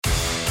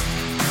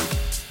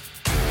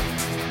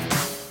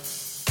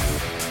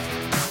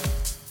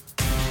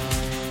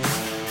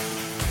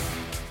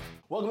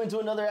Welcome into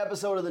another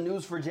episode of the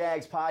News for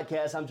Jags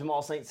podcast. I'm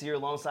Jamal St. Cyr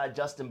alongside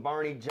Justin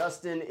Barney.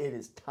 Justin, it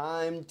is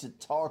time to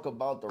talk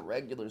about the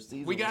regular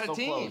season. We got a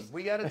team. Close.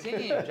 We got a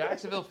team.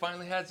 Jacksonville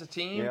finally has a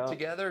team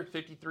together,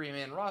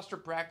 53-man roster,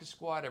 practice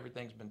squad.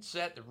 Everything's been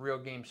set. The real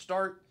games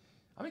start.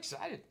 I'm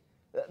excited.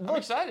 I'm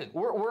excited.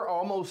 We're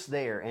almost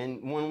there,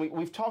 and when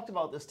we've talked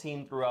about this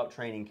team throughout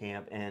training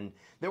camp, and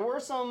there were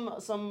some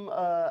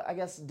I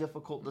guess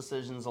difficult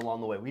decisions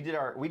along the way. We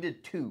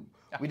did two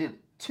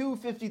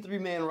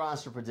 53-man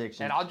roster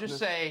predictions. And I'll just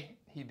say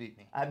he beat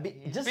me.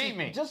 Beat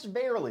me. Just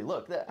barely.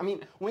 Look,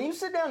 when you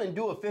sit down and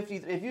do a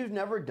 53, if you've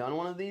never done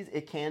one of these,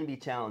 it can be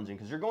challenging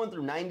because you're going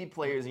through 90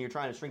 players and you're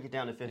trying to shrink it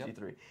down to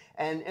 53. Yep.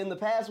 And in the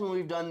past when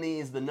we've done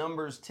these, the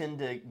numbers tend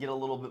to get a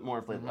little bit more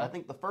inflated. I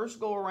think the first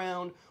go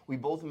around, we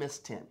both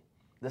missed 10.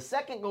 The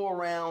second go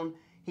around,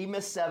 he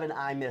missed 7,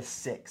 I missed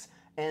 6.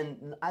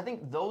 And I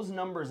think those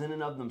numbers in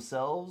and of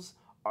themselves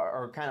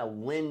are kind of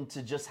lend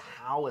to just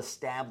how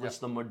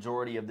established the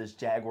majority of this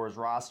Jaguars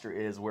roster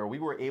is, where we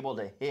were able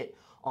to hit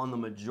on the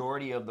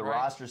majority of the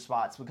roster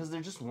spots because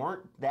there just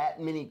weren't that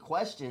many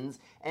questions,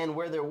 and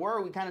where there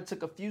were, we kind of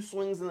took a few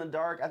swings in the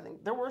dark. I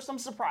think there were some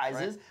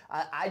surprises.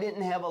 Right. I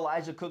didn't have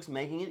Elijah Cooks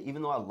making it,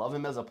 even though I love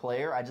him as a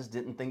player. I just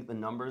didn't think the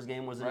numbers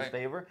game was in his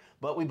favor.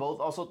 But we both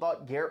also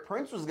thought Garrett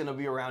Prince was going to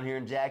be around here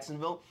in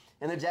Jacksonville,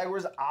 and the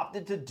Jaguars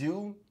opted to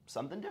do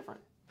something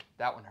different.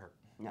 That one hurt.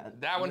 Yeah,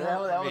 that one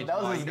hurt.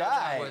 That was his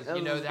guy.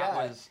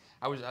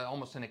 I was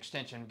almost an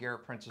extension of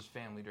Garrett Prince's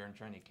family during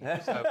training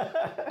camp. So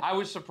I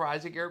was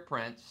surprised at Garrett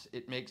Prince.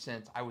 It makes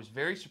sense. I was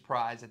very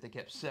surprised that they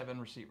kept 7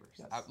 receivers.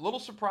 Yes. I'm a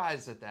little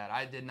surprised at that.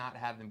 I did not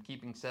have them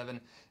keeping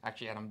 7.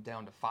 Actually, had them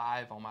down to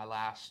 5 on my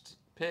last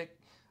pick.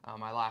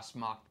 My last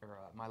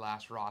my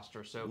last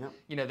roster. So,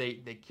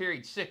 they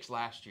carried 6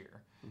 last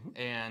year.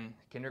 And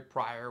Kendrick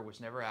Pryor was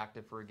never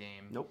active for a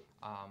game. Nope.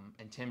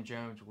 And Tim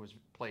Jones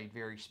played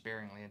very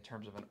sparingly in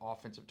terms of an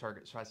offensive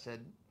target. So I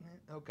said,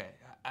 okay,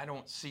 I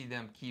don't see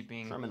them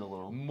keeping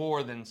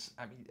more than,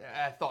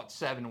 I thought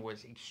 7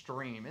 was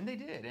extreme, and they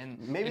did. And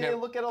maybe they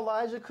look at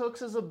Elijah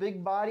Cooks as a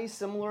big body,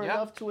 similar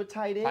enough to a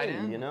tight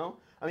end,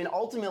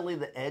 ultimately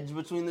the edge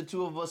between the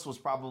two of us was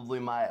probably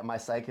my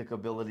psychic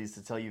abilities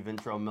to tell you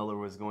Ventrell Miller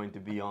was going to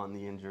be on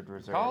the injured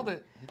reserve. Called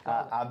it.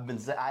 I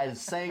was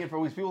saying it for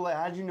weeks. People were like,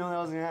 how'd you know that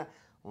was going to happen?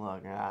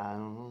 Look, I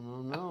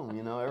don't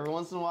know. Every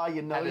once in a while,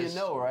 you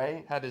know,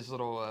 right? Had his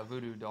little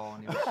voodoo doll,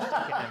 and he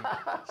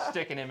was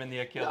sticking him in the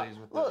Achilles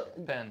with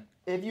the pen.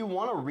 If you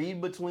want to read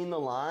between the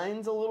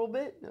lines a little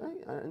bit,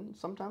 and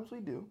sometimes we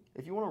do,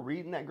 if you want to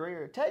read in that gray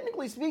area,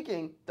 technically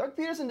speaking, Doug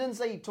Peterson didn't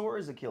say he tore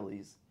his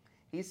Achilles.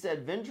 He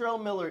said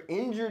Ventrell Miller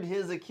injured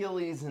his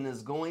Achilles and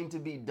is going to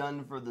be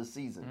done for the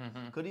season.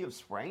 Could he have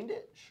sprained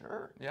it?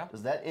 Sure. Yeah.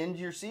 Does that end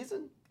your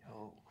season?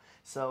 No.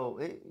 So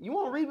you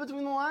want to read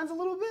between the lines a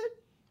little bit?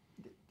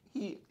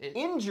 He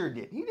injured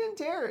it. He didn't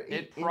tear it.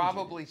 It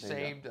probably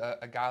saved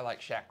a guy like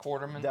Shaq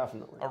Quarterman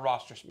a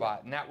roster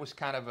spot. And that was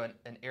kind of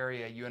an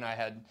area you and I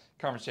had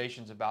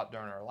conversations about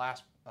during our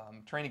last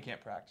training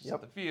camp practice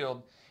at the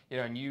field.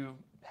 And you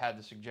had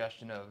the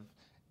suggestion of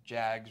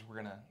Jags were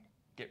going to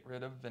get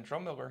rid of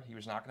Ventrell Miller. He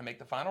was not going to make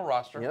the final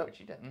roster, which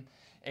he didn't.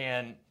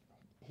 And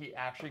he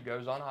actually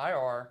goes on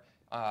IR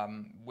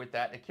with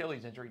that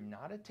Achilles injury,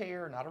 not a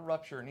tear, not a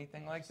rupture,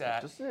 anything like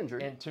that. Just an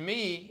injury. And to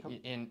me,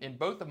 in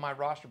both of my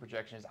roster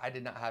projections, I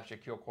did not have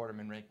Shaquille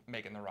Quarterman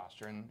making the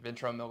roster. And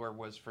Ventrell Miller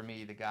was, for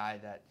me, the guy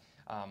that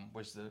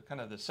was the kind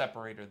of the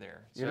separator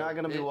there. You're not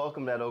going to be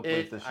welcomed at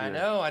Oakland this year. I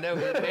know.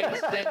 It made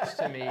sense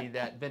to me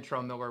that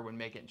Ventrell Miller would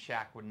make it and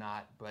Shaq would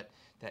not. But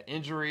that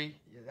injury,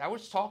 that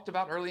was talked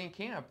about early in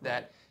camp,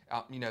 that,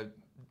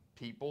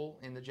 people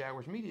in the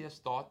Jaguars media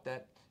thought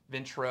that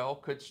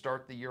Ventrell could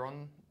start the year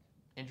on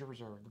injured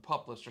reserve, the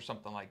PUP list or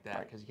something like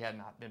that, because he had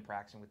not been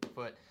practicing with the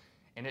foot.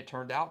 And it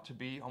turned out to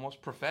be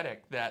almost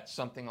prophetic that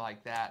something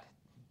like that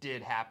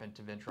did happen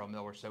to Ventrell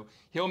Miller. So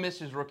he'll miss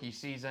his rookie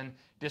season.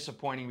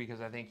 Disappointing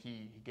because I think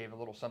he gave a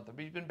little something,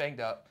 but he's been banged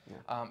up.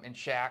 And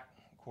Shaq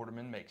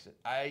Quarterman makes it.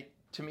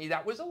 To me,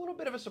 that was a little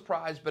bit of a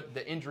surprise, but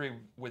the injury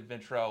with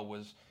Ventrell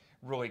was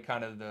really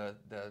kind of the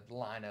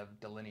line of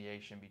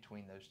delineation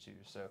between those two.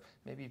 So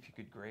maybe if you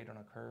could grade on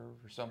a curve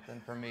or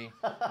something for me.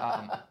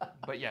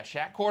 But yeah,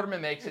 Shaq Quarterman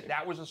makes it.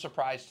 That was a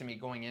surprise to me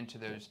going into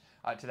those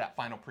to that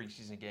final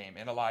preseason game.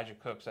 And Elijah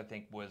Cooks, I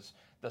think, was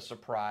the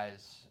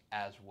surprise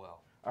as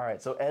well. All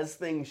right, so as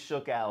things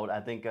shook out, I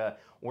think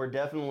we're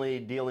definitely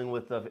dealing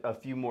with a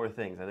few more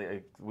things. I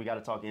think we got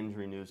to talk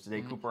injury news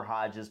today. Cooper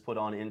Hodges put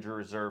on injury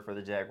reserve for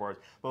the Jaguars,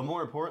 but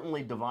more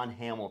importantly, DaVon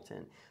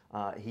Hamilton.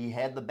 He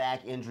had the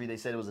back injury. They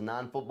said it was a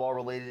non-football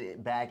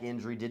related back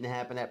injury. Didn't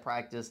happen at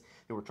practice.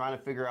 They were trying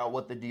to figure out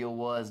what the deal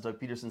was. Doug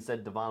Peterson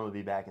said DaVon would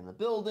be back in the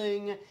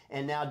building,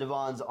 and now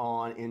DaVon's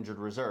on injured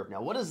reserve.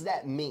 Now, what does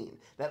that mean?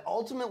 That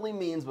ultimately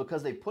means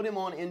because they put him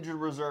on injured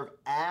reserve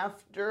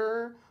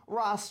after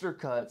roster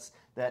cuts,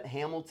 that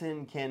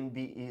Hamilton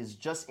is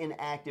just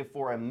inactive inactive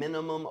for a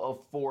minimum of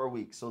 4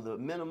 weeks, so the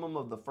minimum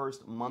of the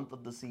first month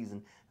of the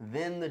season,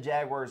 then the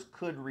Jaguars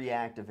could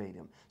reactivate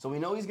him. So we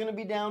know he's going to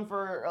be down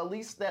for at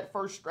least that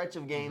first stretch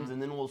of games,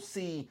 and then we'll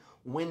see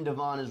when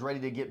DaVon is ready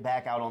to get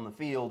back out on the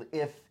field,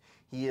 if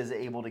he is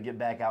able to get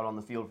back out on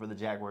the field for the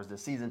Jaguars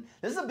this season.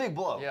 This is a big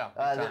blow.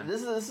 Yeah,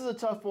 this is a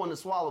tough one to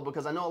swallow,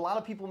 because I know a lot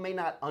of people may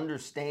not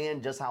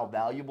understand just how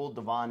valuable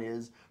DaVon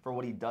is for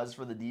what he does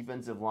for the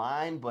defensive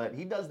line, but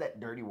he does that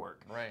dirty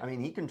work. Right. I mean,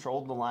 he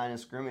controlled the line of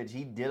scrimmage.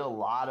 He did a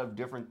lot of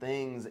different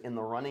things in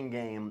the running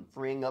game,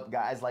 freeing up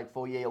guys like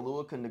Foye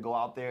Oluokun to go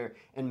out there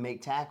and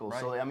make tackles.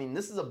 Right. So, I mean,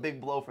 this is a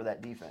big blow for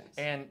that defense.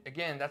 And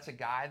again, that's a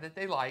guy that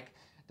they like.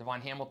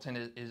 DaVon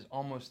Hamilton is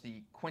almost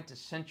the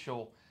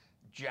quintessential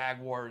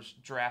Jaguars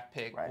draft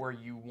pick, right, where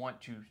you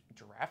want to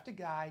draft a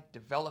guy,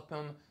 develop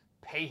him,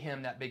 pay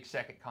him that big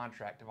second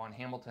contract. DaVon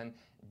Hamilton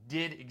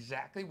did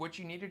exactly what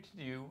you needed to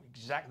do,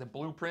 exactly the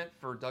blueprint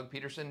for Doug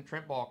Peterson and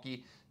Trent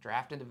Baalke: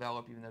 draft and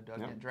develop, even though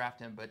Doug didn't draft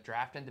him, but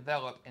draft and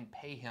develop and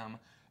pay him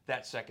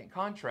that second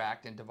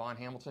contract. And DaVon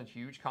Hamilton,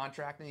 huge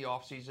contract in the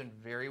offseason,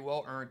 very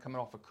well earned, coming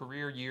off a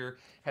career year,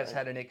 has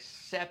had an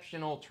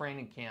exceptional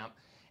training camp.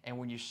 And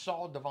when you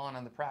saw DaVon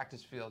on the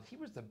practice field, he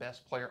was the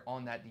best player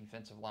on that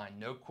defensive line,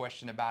 no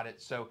question about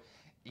it. So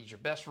he's your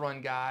best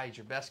run guy, he's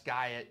your best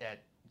guy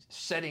at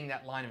setting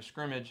that line of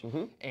scrimmage,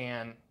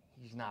 and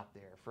he's not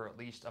there for at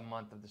least a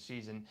month of the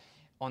season.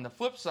 On the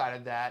flip side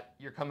of that,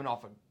 you're coming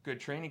off a good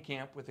training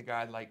camp with a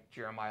guy like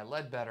Jeremiah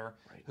Ledbetter,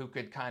 who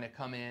could kind of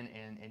come in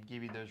and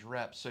give you those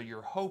reps. So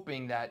you're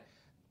hoping that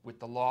with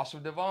the loss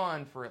of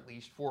DaVon for at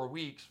least 4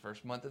 weeks,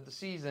 first month of the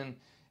season,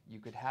 you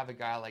could have a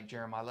guy like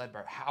Jeremiah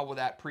Ledbetter. How will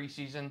that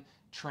preseason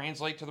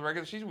translate to the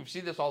regular season? We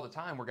see this all the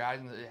time where guys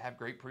have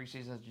great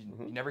preseasons, you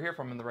never hear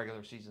from them in the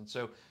regular season.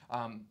 So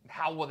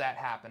how will that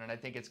happen? And I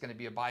think it's going to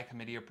be a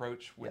by-committee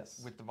approach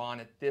with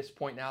DaVon. At this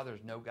point now,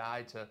 there's no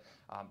guy to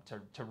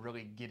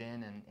really get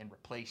in and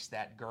replace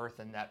that girth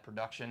and that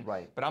production.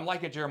 Right. But I'm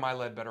liking Jeremiah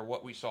Ledbetter,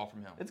 what we saw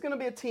from him. It's going to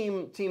be a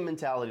team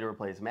mentality to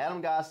replace him.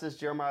 Adam Gostis,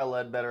 Jeremiah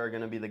Ledbetter are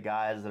going to be the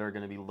guys that are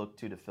going to be looked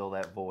to fill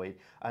that void.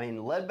 I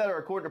mean, Ledbetter,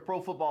 according to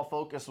Pro Football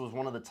Focus, was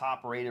one of the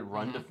top-rated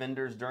run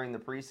defenders during the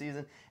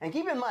preseason. And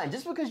keep in mind,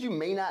 just because you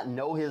may not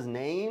know his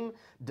name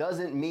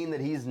doesn't mean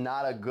that he's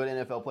not a good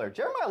NFL player.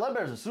 Jeremiah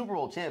Ledbetter is a Super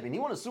Bowl champion. He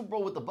won a Super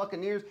Bowl with the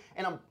Buccaneers,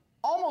 and I'm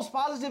almost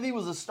positive he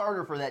was a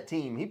starter for that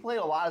team. He played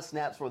a lot of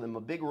snaps for them,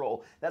 a big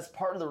role. That's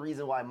part of the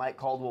reason why Mike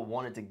Caldwell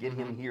wanted to get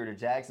him here to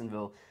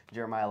Jacksonville.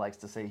 Jeremiah likes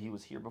to say he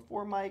was here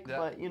before Mike,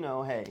 but you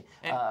know, hey.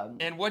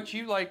 And what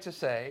you like to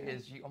say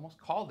is, you almost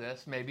call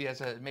this maybe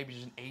just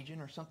an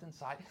agent or something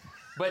side.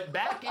 But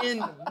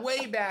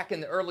way back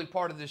in the early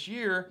part of this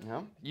year,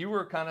 you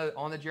were kind of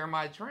on the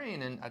Jeremiah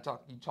train, and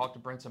you talked to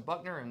Brinson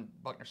Buckner, and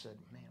Buckner said,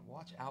 "Man,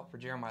 watch out for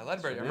Jeremiah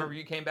Ledbetter." I remember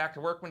you came back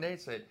to work one day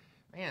and said,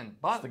 "Man,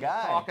 Buck was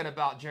talking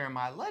about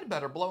Jeremiah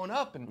Ledbetter blowing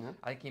up," and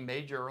I think he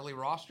made your early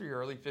roster, your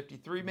early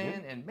 53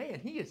 man, and man,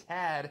 he has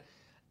had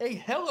a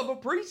hell of a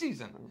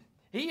preseason.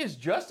 He has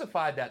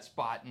justified that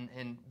spot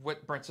and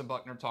what Brinson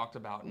Buckner talked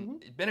about.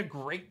 And it's been a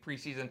great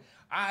preseason.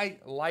 I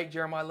like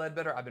Jeremiah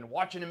Ledbetter. I've been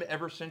watching him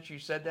ever since you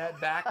said that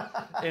back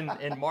in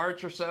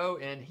March or so,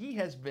 and he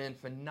has been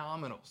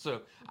phenomenal.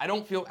 So I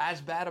don't feel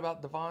as bad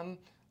about DaVon.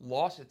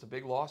 Loss, it's a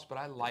big loss, but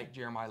I like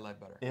Jeremiah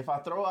Ledbetter. If I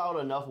throw out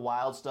enough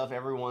wild stuff,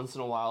 every once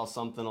in a while,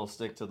 something will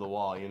stick to the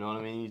wall. You know what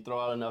I mean? You throw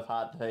out enough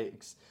hot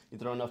takes, you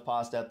throw enough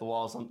pasta at the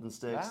wall, something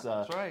sticks.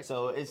 Yeah, that's right.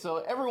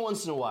 So every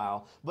once in a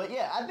while. But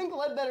yeah, I think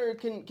Ledbetter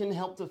can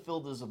help to fill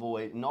this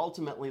void, and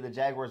ultimately the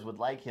Jaguars would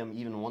like him,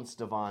 even once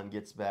DaVon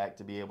gets back,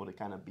 to be able to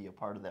kind of be a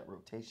part of that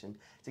rotation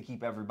to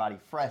keep everybody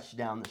fresh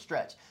down the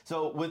stretch.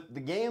 So with the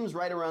games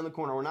right around the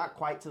corner, we're not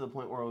quite to the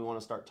point where we want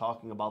to start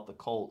talking about the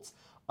Colts.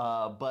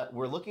 But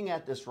we're looking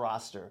at this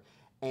roster,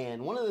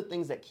 and one of the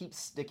things that keeps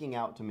sticking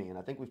out to me, and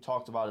I think we've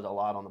talked about it a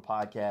lot on the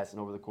podcast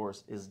and over the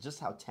course, is just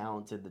how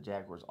talented the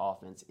Jaguars'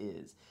 offense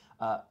is.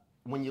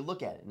 When you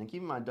look at it, and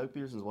keep in mind, Doug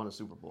Peterson's won a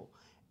Super Bowl,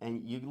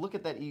 and you look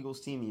at that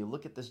Eagles team, and you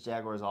look at this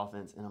Jaguars'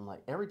 offense, and I'm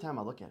like, every time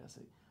I look at it, I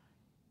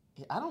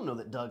say, I don't know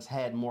that Doug's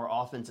had more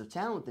offensive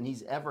talent than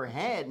he's ever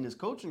had in his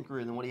coaching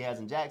career than what he has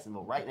in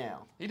Jacksonville right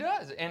now. He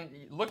does, and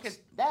look at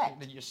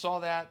that. You saw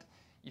that.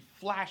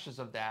 Flashes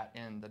of that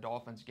in the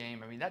Dolphins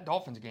game. I mean, that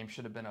Dolphins game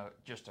should have been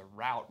just a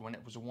rout when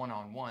it was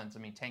one-on-ones. I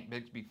mean, Tank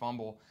Bigsby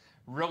fumble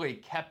really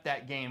kept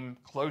that game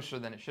closer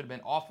than it should have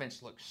been.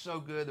 Offense looked so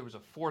good. There was a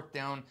fourth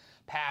down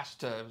pass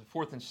to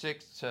 4th and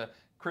 6 to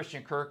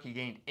Christian Kirk. He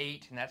gained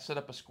 8, and that set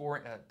up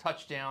a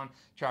touchdown.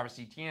 Travis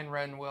Etienne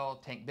ran well.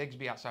 Tank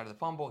Bigsby outside of the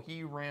fumble,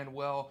 he ran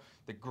well.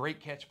 The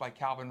great catch by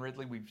Calvin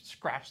Ridley. We've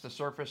scratched the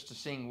surface to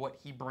seeing what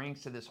he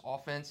brings to this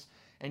offense.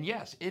 And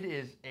yes, it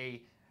is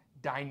a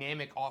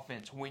dynamic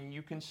offense when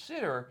you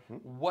consider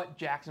what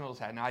Jacksonville's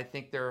had. Now, I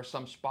think there are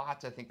some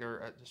spots. I think there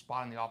are a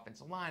spot on the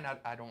offensive line.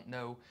 I don't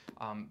know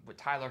with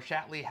Tyler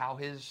Shatley how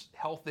his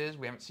health is.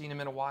 We haven't seen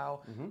him in a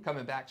while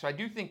coming back. So I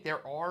do think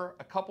there are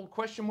a couple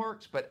question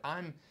marks, but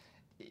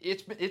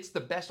it's the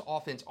best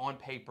offense on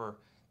paper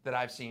that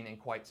I've seen in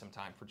quite some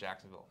time for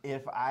Jacksonville.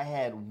 If I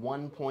had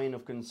one point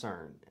of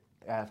concern,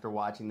 after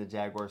watching the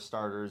Jaguars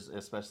starters,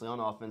 especially on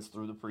offense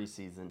through the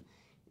preseason,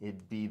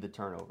 it'd be the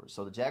turnovers.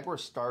 So the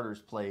Jaguars starters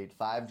played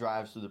 5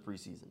 drives through the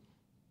preseason.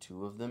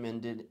 2 of them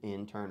ended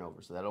in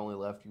turnovers. So that only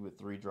left you with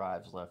 3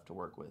 drives left to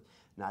work with.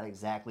 Not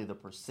exactly the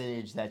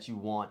percentage that you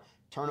want.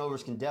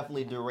 Turnovers can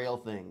definitely derail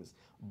things,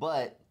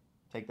 but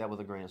take that with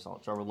a grain of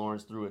salt. Trevor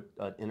Lawrence threw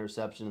an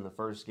interception in the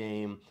first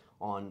game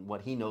on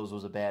what he knows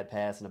was a bad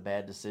pass and a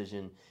bad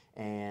decision,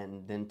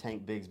 and then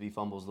Tank Bigsby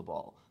fumbles the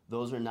ball.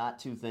 Those are not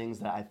 2 things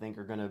that I think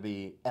are going to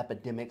be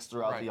epidemics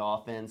throughout the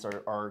offense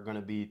or are going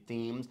to be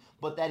themes,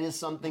 but that is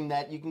something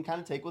that you can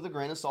kind of take with a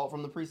grain of salt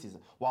from the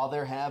preseason. While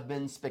there have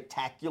been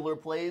spectacular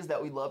plays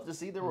that we love to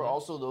see, there were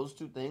also those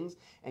 2 things,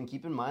 and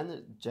keep in mind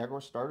that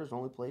Jaguar starters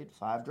only played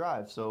 5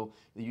 drives, so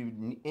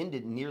you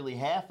ended nearly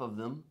half of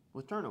them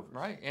with turnovers,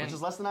 right? Which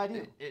is less than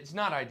ideal. It's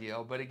not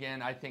ideal, but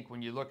again, I think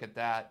when you look at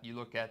that, you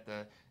look at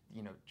the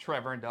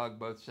Trevor and Doug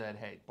both said,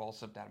 hey, ball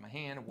slipped out of my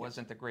hand. It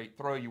wasn't a great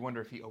throw. You wonder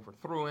if he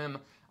overthrew him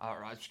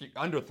or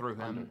underthrew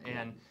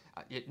him.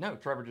 No,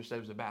 Trevor just said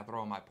it was a bad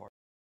throw on my part.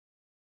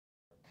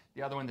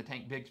 The other one, the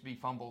Tank Bigsby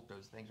fumble,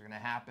 those things are going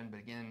to happen. But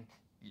again,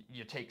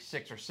 you take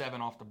 6 or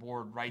 7 off the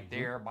board right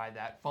there by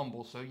that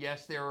fumble. So,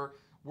 yes, there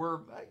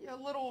were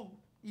little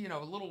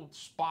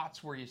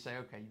spots where you say,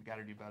 okay, you've got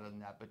to do better than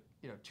that. But,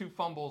 2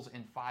 fumbles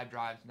in 5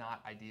 drives,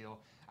 not ideal.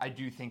 I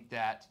do think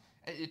that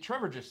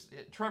Trevor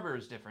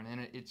is different,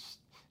 and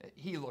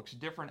he looks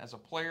different as a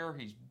player.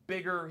 He's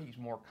bigger. He's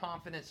more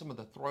confident. Some of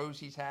the throws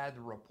he's had,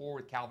 the rapport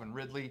with Calvin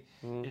Ridley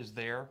is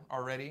there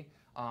already.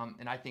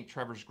 And I think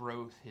Trevor's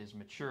growth, his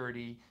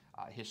maturity,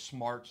 his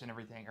smarts and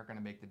everything are going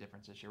to make the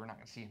difference this year. We're not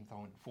going to see him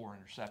throwing 4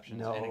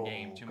 interceptions in a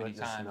game too many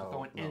times,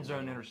 throwing end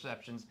zone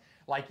interceptions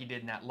like he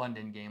did in that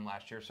London game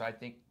last year. So I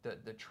think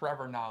the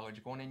Trevor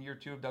knowledge going in year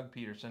 2 of Doug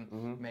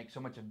Peterson makes so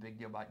much a big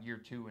deal about year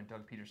 2 in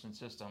Doug Peterson's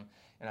system.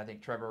 And I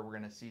think Trevor, we're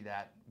going to see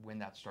that when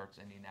that starts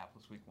in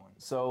Indianapolis week 1.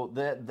 So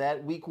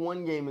that week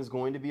 1 game is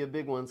going to be a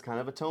big one. It's kind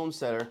of a tone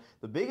setter.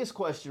 The biggest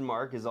question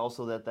mark is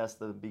also that's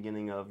the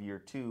beginning of year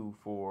 2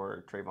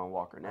 for Trayvon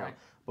Walker. Now,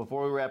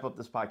 before we wrap up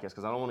this podcast,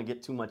 because I don't want to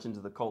get too much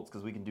into the Colts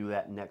because we can do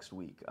that next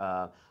week,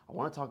 I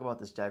want to talk about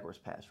this Jaguars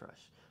pass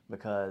rush,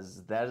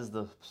 because that is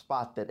the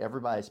spot that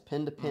everybody's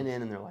pinned to pin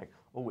in, and they're like,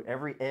 oh,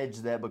 every edge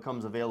that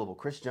becomes available.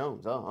 Chris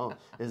Jones, can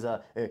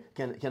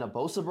a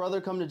Bosa brother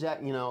come to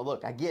Jack?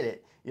 Look, I get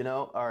it.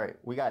 All right,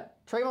 we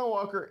got Trayvon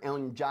Walker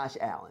and Josh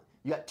Allen.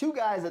 You got 2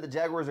 guys that the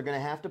Jaguars are going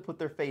to have to put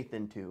their faith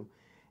into,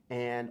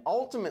 and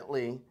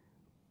ultimately,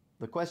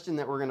 the question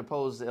that we're going to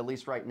pose, at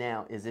least right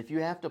now, is if you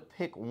have to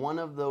pick one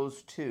of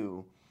those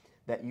 2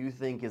 that you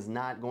think is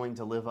not going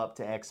to live up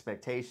to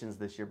expectations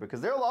this year, because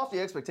there are lofty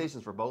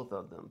expectations for both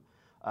of them.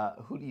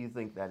 Who do you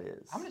think that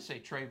is? I'm going to say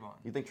Trayvon.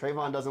 You think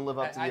Trayvon doesn't live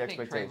up to the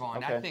expectations? I think Trayvon.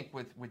 Okay. I think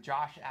with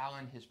Josh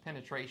Allen, his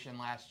penetration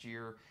last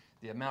year,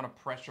 the amount of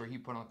pressure he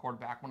put on the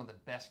quarterback, one of the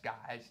best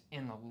guys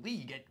in the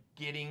league at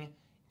getting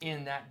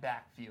in that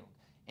backfield.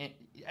 And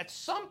at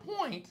some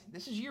point,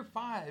 this is year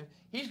 5,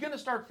 he's going to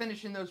start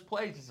finishing those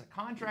plays. It's a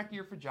contract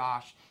year for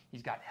Josh.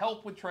 He's got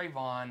help with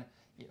Trayvon.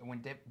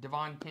 When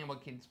DaVon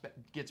Hamilton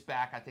gets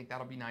back, I think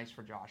that'll be nice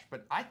for Josh.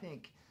 But I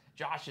think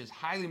Josh is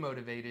highly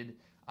motivated.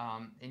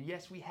 And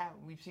yes,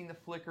 we've seen the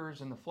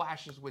flickers and the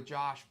flashes with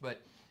Josh,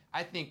 but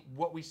I think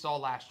what we saw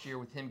last year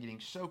with him getting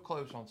so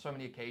close on so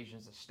many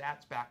occasions, the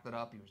stats backed it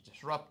up. He was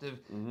disruptive,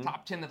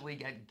 top 10 in the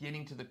league at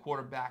getting to the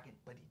quarterback,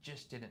 but he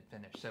just didn't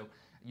finish. So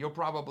you'll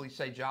probably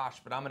say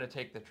Josh, but I'm going to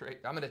take the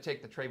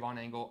Trayvon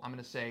angle. I'm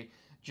going to say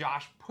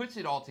Josh puts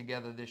it all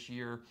together this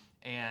year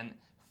and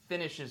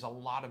finishes a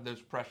lot of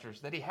those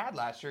pressures that he had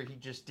last year. He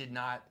just did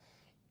not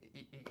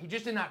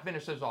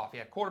finish those off. He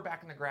had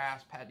quarterback in the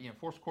grasp,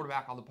 forced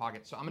quarterback out of the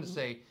pocket. So I'm going to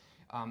say,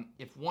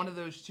 if one of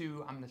those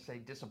 2, I'm going to say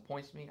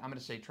disappoints me, I'm going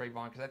to say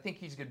Trayvon, because I think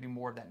he's going to be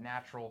more of that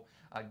natural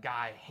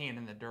guy, hand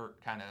in the dirt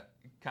kind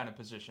of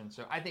position.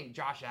 So I think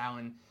Josh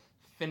Allen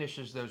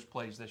finishes those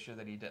plays this year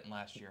that he didn't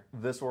last year.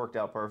 This worked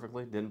out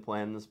perfectly. Didn't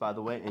plan this, by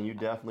the way, and you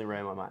definitely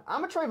ran my mind.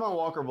 I'm a Trayvon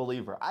Walker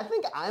believer. I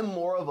think I'm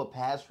more of a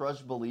pass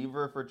rush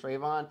believer for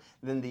Trayvon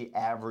than the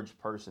average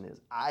person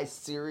is. I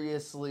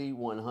seriously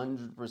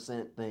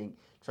 100% think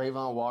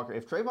Trayvon Walker,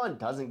 if Trayvon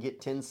doesn't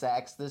get 10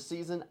 sacks this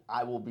season,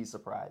 I will be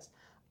surprised.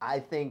 I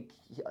think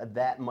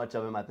that much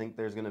of him, I think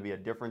there's going to be a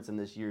difference in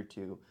this year,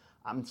 too.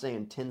 I'm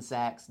saying 10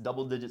 sacks,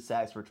 double-digit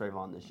sacks for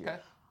Trayvon this year. Okay.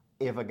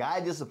 If a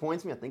guy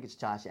disappoints me, I think it's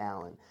Josh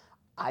Allen.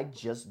 I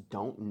just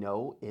don't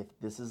know if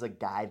this is a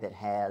guy that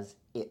has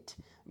it.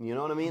 You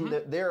know what I mean?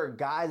 There are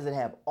guys that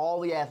have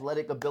all the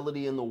athletic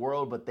ability in the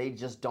world, but they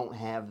just don't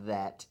have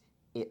that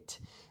it.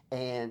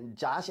 And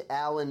Josh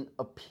Allen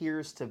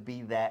appears to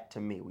be that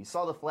to me. We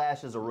saw the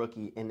flash as a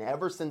rookie, and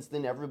ever since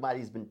then,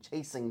 everybody's been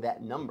chasing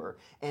that number.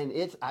 And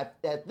at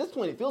this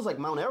point, it feels like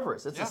Mount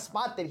Everest. It's a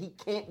spot that he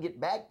can't get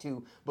back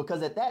to,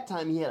 because at that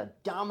time, he had a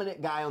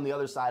dominant guy on the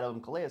other side of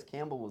him. Calais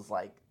Campbell was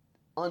like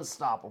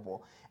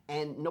unstoppable.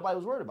 and nobody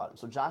was worried about him.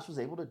 So Josh was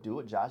able to do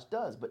what Josh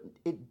does, but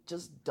it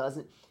just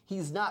doesn't.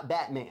 He's not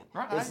Batman.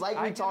 Right, it's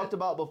like we talked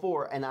about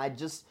before, and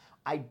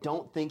I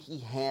don't think he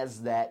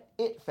has that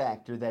it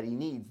factor that he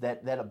needs,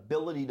 that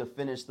ability to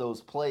finish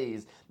those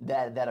plays,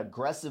 that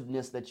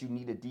aggressiveness that you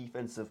need a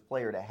defensive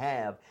player to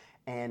have.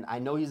 And I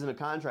know he's in a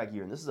contract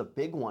year, and this is a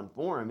big one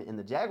for him, and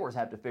the Jaguars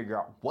have to figure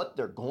out what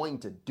they're going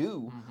to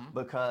do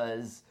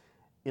because,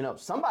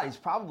 somebody's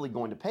probably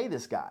going to pay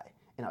this guy.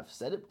 And I've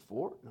said it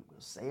before, and I'm going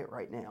to say it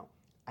right now.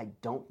 I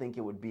don't think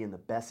it would be in the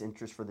best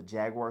interest for the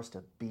Jaguars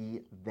to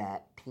be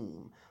that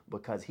team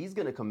because he's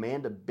going to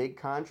command a big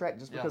contract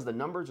just because the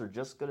numbers are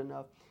just good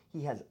enough.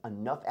 He has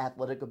enough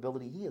athletic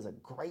ability. He is a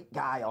great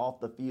guy off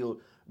the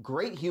field,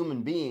 great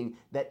human being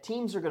that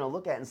teams are going to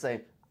look at and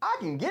say, I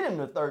can get him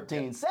to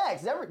 13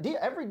 sacks.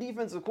 Every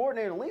defensive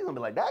coordinator in the league will be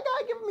like, that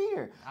guy, give him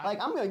here.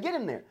 I'm going to get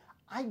him there.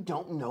 I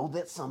don't know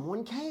that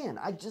someone can.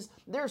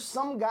 There's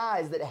some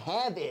guys that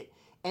have it,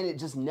 and it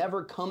just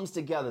never comes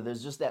together.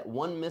 There's just that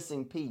one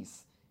missing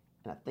piece,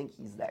 and I think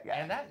he's that guy.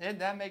 And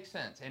that makes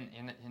sense. And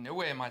in no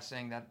way am I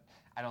saying that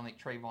I don't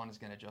think Trayvon is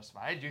going to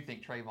justify. I do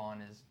think Trayvon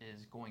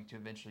is going to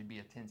eventually be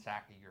a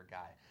 10-sack-a-year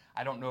guy.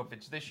 I don't know if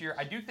it's this year.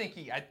 I do think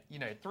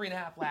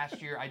 3.5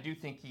 last year. I do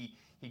think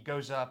he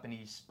goes up and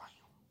he's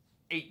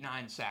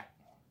 8-9 sack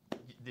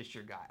this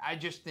year guy. I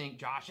just think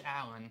Josh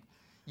Allen.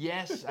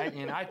 Yes,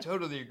 and I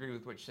totally agree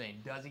with what you're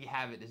saying. Does he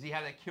have it? Does he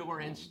have that killer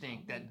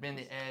instinct, that bend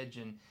the edge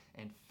and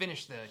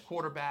finish the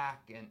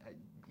quarterback? And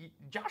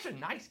Josh is a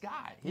nice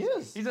guy.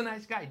 He's a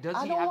nice guy.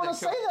 I don't want to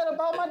say that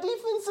about my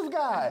defensive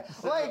guy.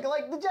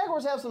 like the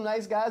Jaguars have some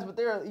nice guys, but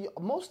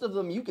most of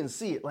them you can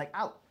see it.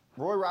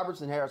 Roy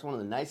Robertson-Harris, one of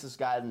the nicest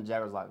guys in the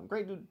Jaguars locker room.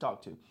 Great dude to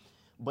talk to.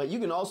 But you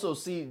can also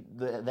see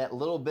that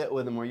little bit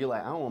with him where you're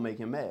like, I don't want to make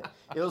him mad.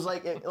 It was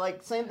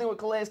like same thing with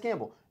Calais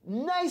Campbell.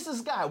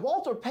 Nicest guy,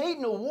 Walter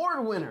Payton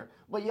Award winner.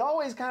 But you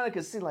always kind of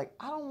could see, I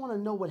don't want to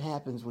know what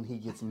happens when he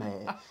gets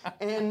mad.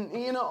 And,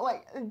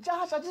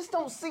 Josh, I just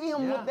don't see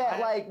him with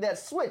that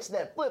switch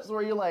that flips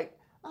where you're like,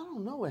 I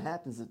don't know what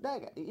happens with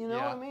that guy. You know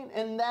what I mean?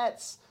 And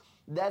that's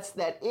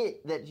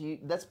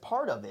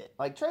part of it.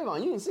 Like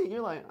Trayvon, you can see,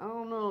 you're like, I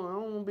don't know, I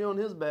don't want to be on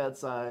his bad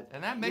side.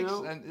 And that makes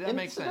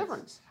makes sense.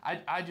 Difference.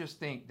 I just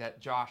think that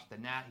Josh,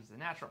 he's the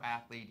natural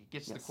athlete. He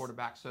gets the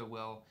quarterback so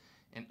well,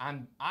 and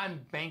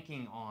I'm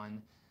banking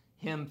on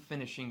him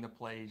finishing the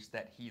plays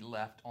that he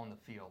left on the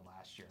field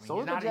last year. He's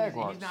not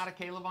a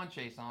Caleb on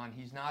Chason.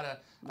 He's not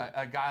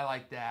a guy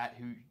like that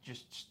who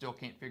just still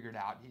can't figure it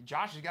out.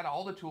 Josh has got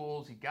all the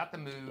tools. He's got the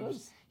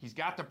moves. He's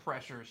got the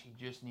pressures. He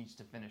just needs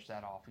to finish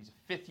that off. He's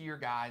a fifth-year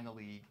guy in the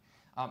league.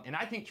 And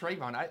I think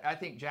Trayvon, I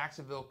think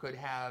Jacksonville could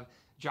have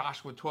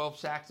Josh with 12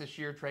 sacks this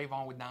year,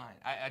 Trayvon with 9.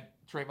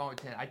 Trayvon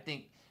with 10. I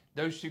think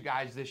those two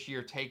guys this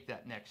year take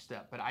that next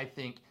step. But I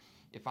think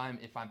if I'm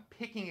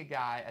picking a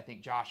guy, I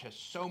think Josh has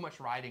so much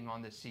riding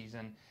on this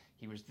season.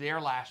 He was there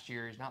last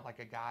year. He's not like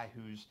a guy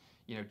who's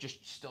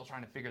just still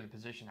trying to figure the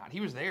position out. He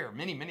was there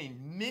many, many,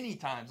 many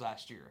times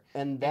last year.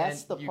 And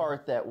that's the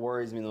part that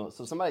worries me.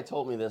 So somebody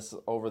told me this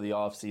over the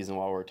offseason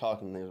while we were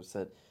talking. They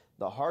said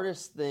the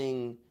hardest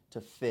thing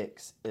to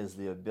fix is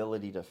the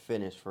ability to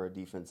finish for a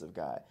defensive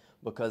guy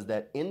because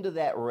that end of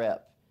that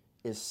rep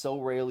is so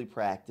rarely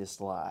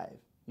practiced live.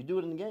 You do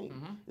it in the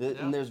game.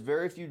 And there's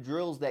very few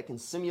drills that can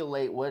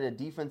simulate what a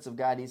defensive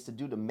guy needs to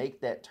do to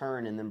make that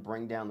turn and then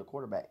bring down the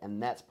quarterback.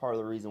 And that's part of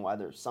the reason why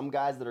there's some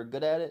guys that are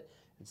good at it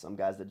and some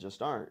guys that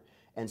just aren't.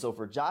 And so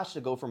for Josh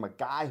to go from a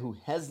guy who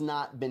has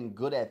not been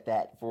good at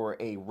that for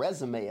a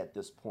resume at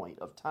this point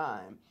of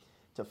time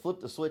to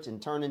flip the switch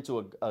and turn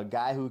into a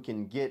guy who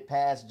can get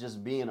past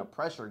just being a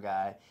pressure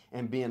guy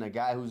and being a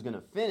guy who's going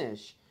to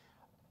finish,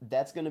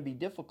 that's going to be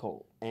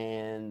difficult.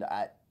 And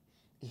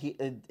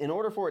in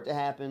order for it to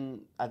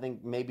happen, I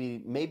think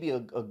maybe a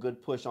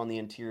good push on the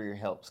interior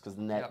helps because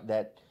then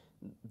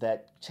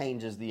that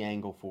changes the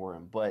angle for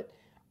him. But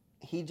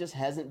he just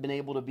hasn't been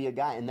able to be a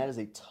guy, and that is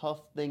a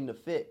tough thing to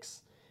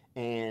fix.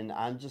 And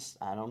I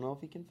don't know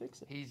if he can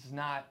fix it. He's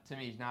not, to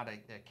me, he's not a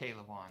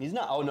Caleb on. He's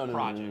not. Oh no.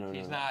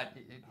 He's not.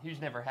 He's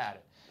never had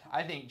it.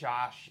 I think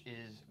Josh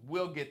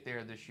will get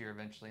there this year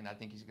eventually, and I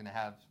think he's going to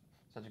have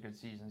such a good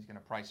season. He's going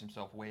to price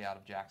himself way out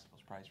of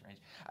Jacksonville's price range.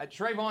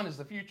 Trayvon is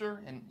the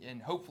future,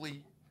 and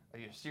hopefully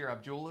Yasir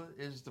Abdullah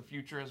is the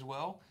future as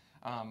well.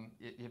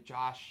 If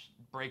Josh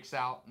breaks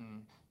out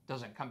and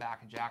doesn't come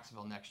back in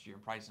Jacksonville next year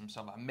and price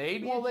himself out,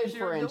 maybe. Well, they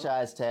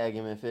franchise tag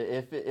him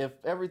if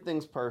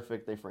everything's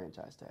perfect. They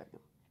franchise tag him.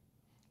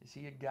 Is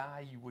he a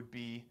guy you would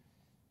be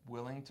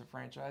willing to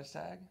franchise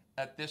tag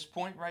at this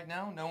point right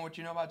now, knowing what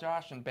you know about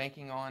Josh and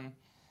banking on?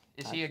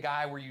 Is he a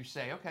guy where you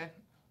say, okay?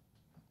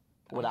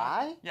 Would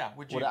I? Yeah.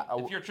 Would you?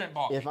 If you're Trent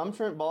Baalke. If I'm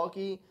Trent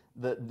Baalke,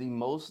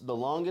 the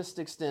longest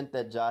extent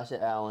that Josh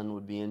Allen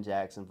would be in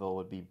Jacksonville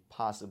would be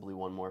possibly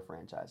one more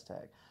franchise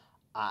tag.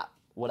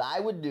 What I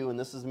would do, and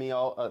this is me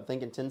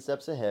thinking 10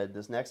 steps ahead,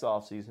 this next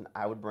offseason,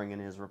 I would bring in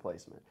his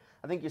replacement.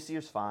 I think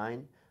Yasir's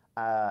fine,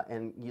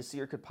 and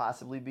Yasir could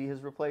possibly be his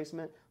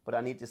replacement, but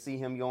I need to see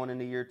him going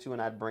into year 2,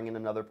 and I'd bring in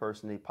another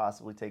person to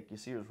possibly take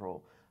Yasir's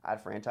role.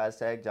 I'd franchise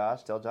tag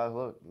Josh, tell Josh,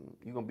 look,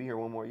 you're going to be here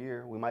one more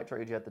year. We might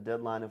trade you at the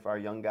deadline if our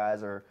young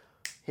guys are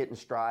hitting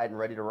stride and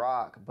ready to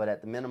rock, but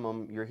at the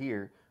minimum, you're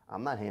here.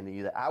 I'm not handing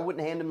you that. I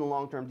wouldn't hand him the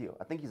long-term deal.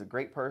 I think he's a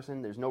great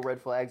person. There's no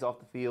red flags off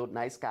the field.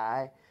 Nice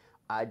guy.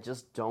 I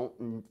just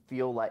don't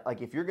feel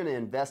like if you're going to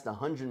invest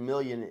 $100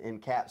 million in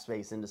cap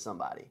space into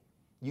somebody,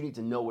 you need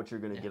to know what you're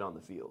going to get on the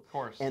field. Of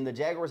course. And the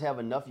Jaguars have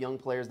enough young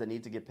players that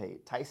need to get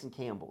paid. Tyson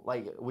Campbell.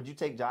 Would you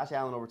take Josh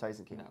Allen over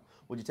Tyson Campbell? No.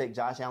 Would you take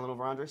Josh Allen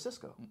over Andre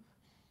Sisco?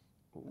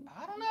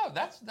 I don't know.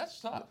 That's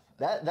tough.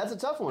 That's a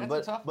tough one.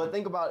 But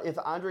think about if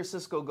Andre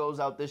Sisco goes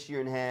out this year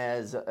and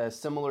has a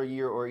similar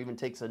year or even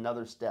takes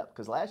another step,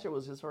 because last year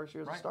was his first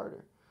year as a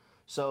starter.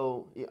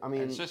 So, I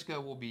mean, and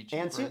Sisco will be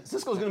cheaper. And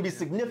Sisco's going to be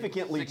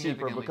significantly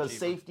cheaper because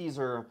safeties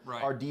are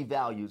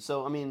devalued.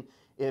 So, I mean,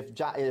 if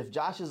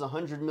Josh is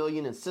 $100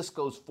 million and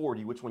Sisco's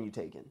 $40, which one you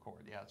taking?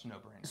 Yeah, it's no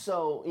brainer.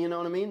 So, you know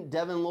what I mean?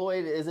 Devin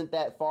Lloyd isn't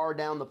that far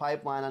down the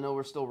pipeline. I know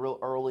we're still real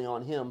early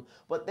on him,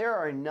 but there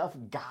are enough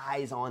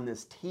guys on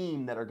this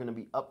team that are going to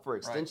be up for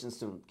extension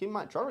soon. Keep in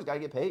mind, Trevor's got to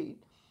get paid.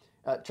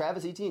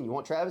 Travis Etienne, you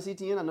want Travis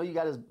Etienne? I know you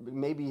got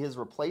maybe his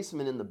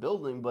replacement in the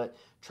building, but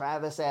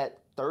Travis at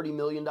 $30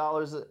 million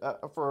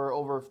for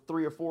over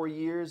 3 or 4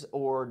 years,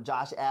 or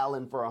Josh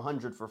Allen for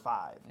 $100 for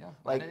 5.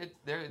 Yeah,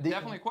 they're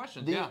definitely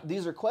questions.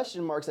 These are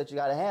question marks that you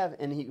got to have.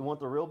 And you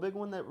want the real big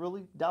one that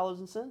really dollars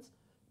and cents?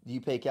 Do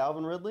you pay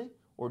Calvin Ridley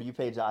or do you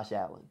pay Josh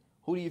Allen?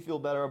 Who do you feel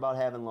better about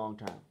having long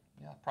term?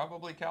 Yeah,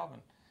 probably Calvin,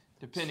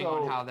 depending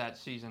on how that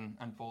season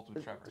unfolds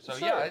with Trevor. So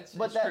sure, yeah, it's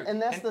true.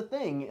 And that's the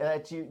thing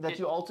that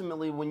you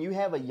ultimately, when you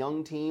have a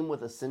young team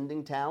with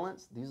ascending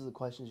talents, these are the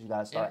questions you got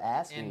to start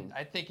asking. And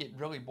I think it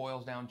really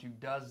boils down to,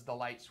 does the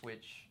light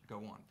switch go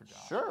on for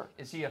Josh? Sure.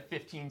 Is he a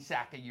 15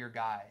 sack a year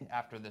guy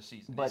after the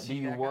season? But do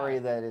you worry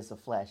that it's a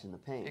flash in the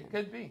pan? It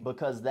could be.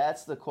 Because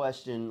that's the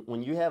question.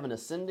 When you have an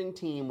ascending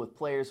team with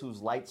players whose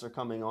lights are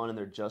coming on and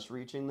they're just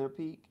reaching their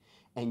peak,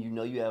 and you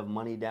know you have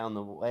money down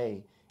the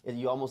way,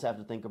 you almost have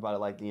to think about it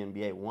like the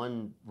NBA.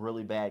 One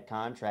really bad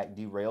contract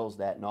derails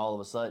that, and all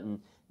of a sudden,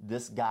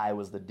 this guy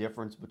was the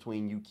difference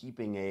between you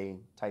keeping a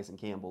Tyson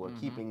Campbell or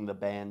keeping the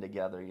band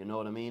together. You know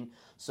what I mean?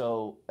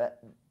 So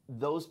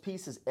those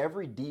pieces,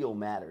 every deal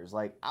matters.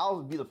 Like,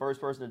 I'll be the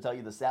first person to tell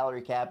you the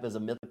salary cap is a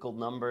mythical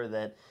number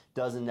that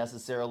doesn't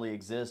necessarily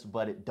exist,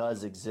 but it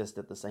does exist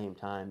at the same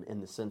time in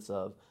the sense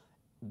of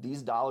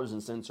these dollars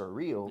and cents are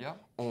real,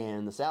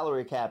 and the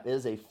salary cap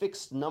is a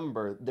fixed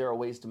number. There are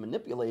ways to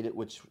manipulate it,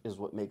 which is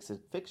what makes it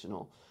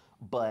fictional,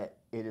 but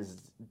it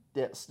is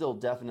still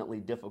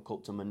definitely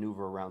difficult to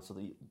maneuver around. So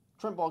the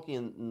Trent Baalke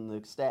and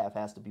the staff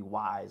has to be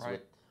wise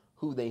with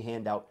who they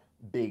hand out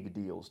big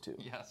deals to.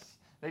 Yes,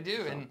 they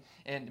do,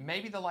 and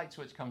maybe the light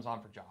switch comes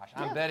on for Josh.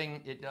 I'm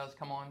betting it does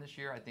come on this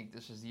year. I think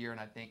this is the year, and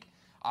I think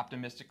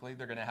optimistically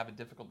they're going to have a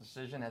difficult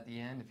decision at the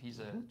end. If he's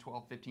a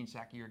 12, 15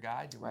 sack a year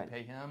guy, do we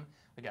pay him?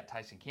 We got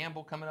Tyson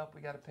Campbell coming up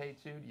we got to pay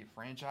too. Do you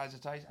franchise a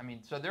Tyson? I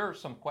mean, so there are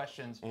some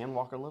questions. And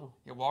Walker Little.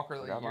 Yeah,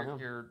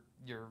 Walker,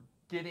 you're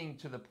getting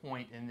to the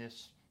point in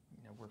this,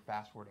 we're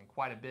fast forwarding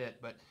quite a bit,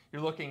 but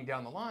you're looking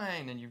down the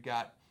line and you've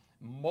got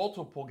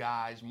multiple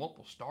guys,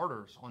 multiple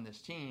starters on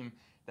this team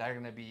that are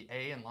going to be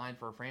A, in line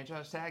for a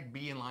franchise tag,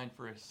 B, in line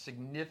for a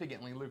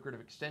significantly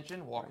lucrative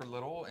extension, Walker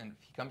Little, and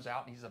if he comes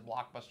out and he's a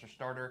blockbuster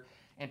starter,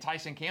 and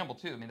Tyson Campbell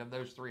too. I mean, of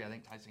those three, I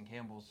think Tyson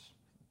Campbell's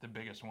the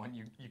biggest one.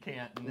 You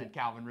can't, and then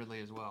Calvin Ridley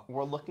as well.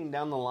 We're looking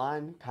down the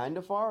line kind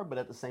of far, but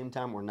at the same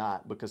time we're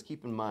not, because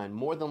keep in mind,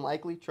 more than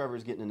likely,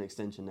 Trevor's getting an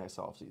extension next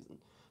offseason.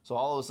 So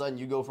all of a sudden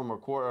you go from a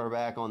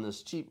quarterback on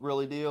this cheap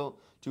really deal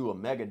to a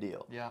mega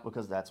deal. Yeah.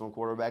 Because that's when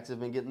quarterbacks have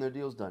been getting their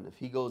deals done. If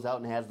he goes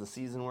out and has the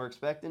season we're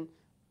expecting,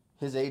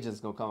 his agent's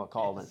going to come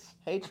calling.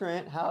 Hey,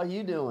 Trent, how are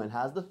you doing?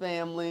 How's the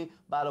family?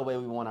 By the way,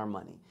 we want our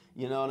money.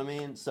 You know what I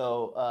mean?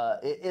 So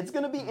it's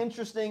going to be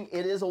interesting.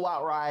 It is a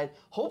wild ride.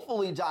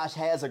 Hopefully Josh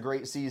has a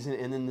great season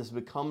and then this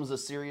becomes a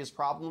serious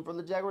problem for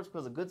the Jaguars,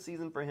 because a good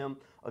season for him,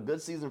 a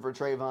good season for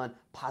Trayvon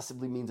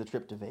possibly means a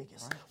trip to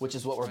Vegas, which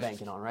is what we're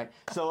banking on, right?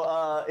 So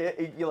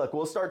look,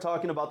 we'll start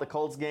talking about the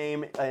Colts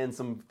game in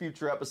some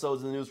future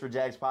episodes of the News for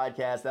Jags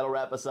podcast. That'll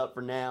wrap us up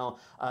for now.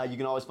 You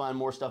can always find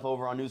more stuff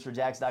over on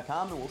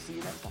newsforjags.com, and we'll see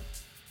you next time.